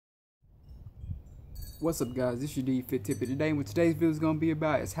What's up, guys? This is your D Fit Tip of the day. And what today's video is going to be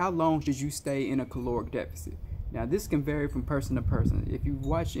about is how long should you stay in a caloric deficit. Now, this can vary from person to person. If you've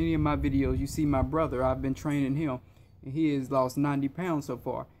watched any of my videos, you see my brother. I've been training him, and he has lost 90 pounds so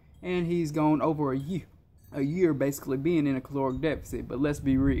far, and he's gone over a year basically being in a caloric deficit. But let's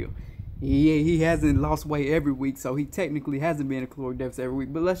be real, he hasn't lost weight every week, so he technically hasn't been in a caloric deficit every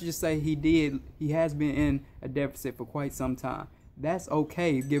week. But let's just say he has been in a deficit for quite some time. That's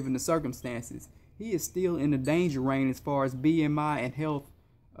okay given the circumstances. He is still in the danger range as far as BMI and health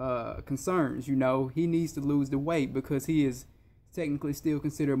concerns. You know, he needs to lose the weight because he is technically still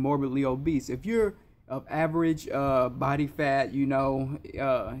considered morbidly obese. If you're of average body fat, you know,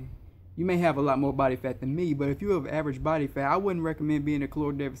 you may have a lot more body fat than me, but if you're of average body fat, I wouldn't recommend being in a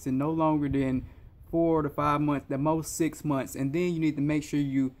caloric deficit no longer than 4 to 5 months, the most 6 months. And then you need to make sure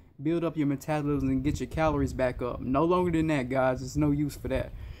you build up your metabolism and get your calories back up. No longer than that, guys. There's no use for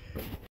that.